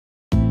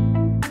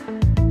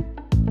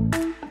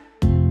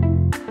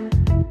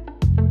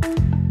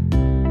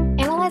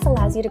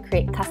allows you to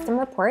create custom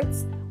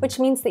reports, which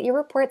means that your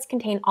reports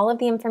contain all of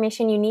the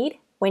information you need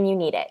when you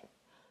need it.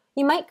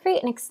 You might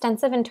create an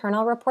extensive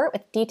internal report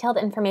with detailed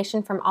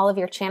information from all of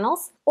your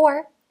channels,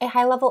 or a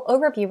high-level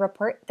overview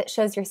report that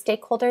shows your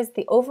stakeholders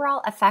the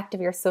overall effect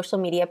of your social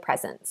media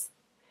presence.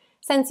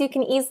 Since you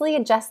can easily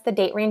adjust the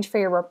date range for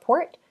your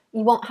report,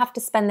 you won't have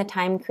to spend the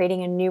time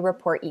creating a new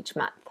report each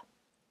month.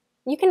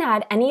 You can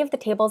add any of the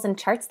tables and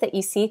charts that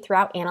you see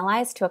throughout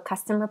Analyze to a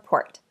custom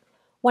report.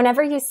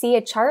 Whenever you see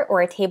a chart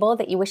or a table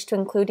that you wish to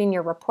include in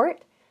your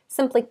report,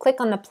 simply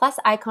click on the plus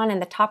icon in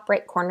the top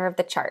right corner of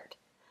the chart.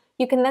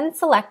 You can then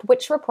select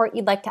which report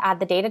you'd like to add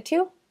the data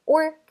to,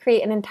 or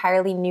create an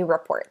entirely new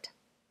report.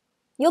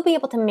 You'll be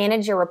able to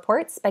manage your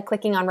reports by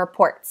clicking on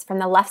Reports from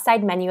the left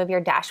side menu of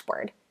your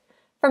dashboard.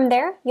 From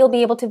there, you'll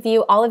be able to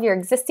view all of your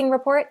existing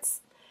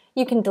reports.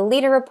 You can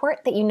delete a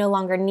report that you no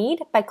longer need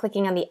by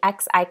clicking on the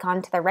X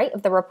icon to the right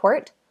of the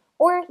report,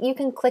 or you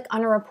can click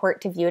on a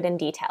report to view it in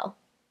detail.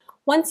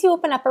 Once you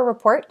open up a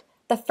report,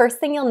 the first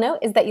thing you'll note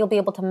is that you'll be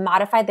able to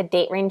modify the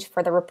date range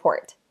for the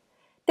report.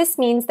 This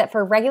means that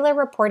for regular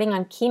reporting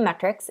on key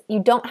metrics, you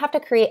don't have to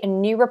create a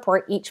new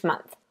report each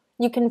month.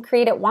 You can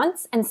create it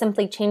once and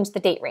simply change the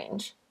date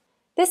range.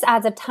 This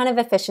adds a ton of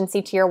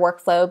efficiency to your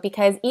workflow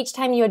because each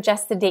time you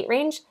adjust the date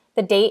range,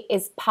 the date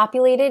is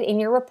populated in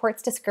your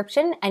report's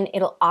description and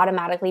it'll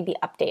automatically be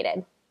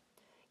updated.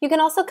 You can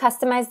also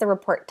customize the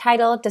report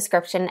title,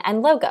 description,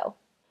 and logo.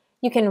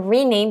 You can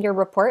rename your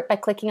report by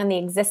clicking on the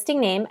existing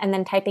name and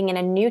then typing in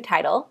a new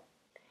title.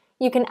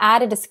 You can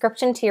add a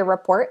description to your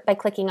report by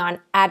clicking on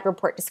Add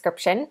Report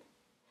Description.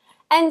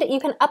 And you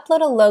can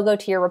upload a logo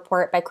to your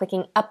report by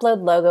clicking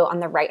Upload Logo on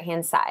the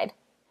right-hand side.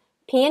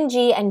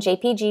 PNG and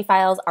JPG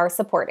files are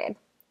supported.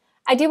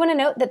 I do want to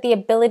note that the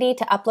ability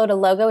to upload a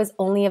logo is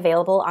only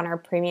available on our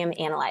Premium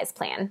Analyze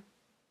plan.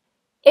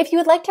 If you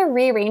would like to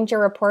rearrange your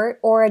report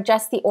or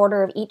adjust the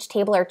order of each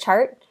table or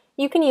chart,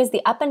 you can use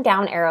the up and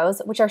down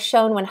arrows, which are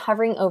shown when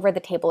hovering over the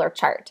table or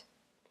chart.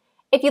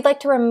 If you'd like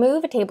to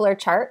remove a table or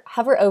chart,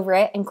 hover over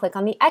it and click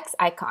on the X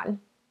icon.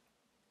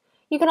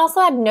 You can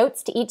also add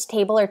notes to each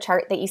table or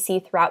chart that you see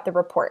throughout the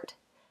report.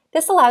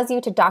 This allows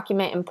you to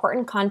document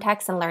important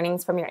context and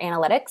learnings from your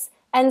analytics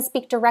and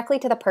speak directly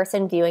to the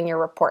person viewing your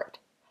report.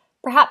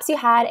 Perhaps you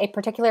had a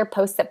particular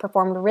post that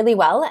performed really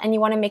well and you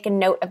want to make a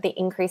note of the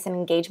increase in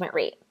engagement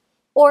rate.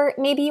 Or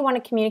maybe you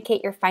want to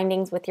communicate your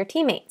findings with your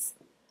teammates.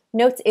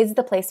 Notes is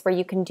the place where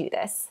you can do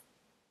this.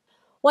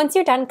 Once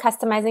you're done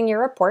customizing your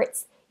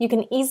reports, you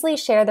can easily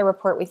share the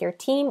report with your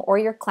team or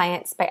your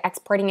clients by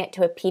exporting it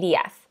to a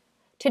PDF.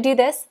 To do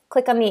this,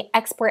 click on the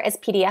Export as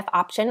PDF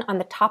option on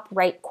the top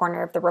right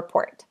corner of the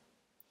report.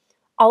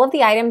 All of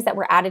the items that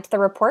were added to the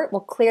report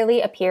will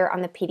clearly appear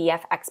on the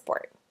PDF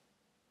export.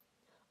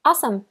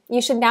 Awesome!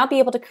 You should now be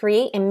able to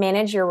create and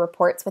manage your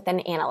reports within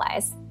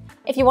Analyze.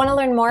 If you want to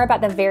learn more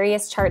about the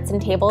various charts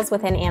and tables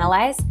within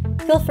Analyze,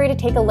 feel free to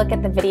take a look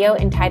at the video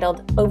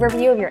entitled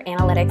Overview of Your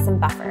Analytics in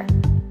Buffer.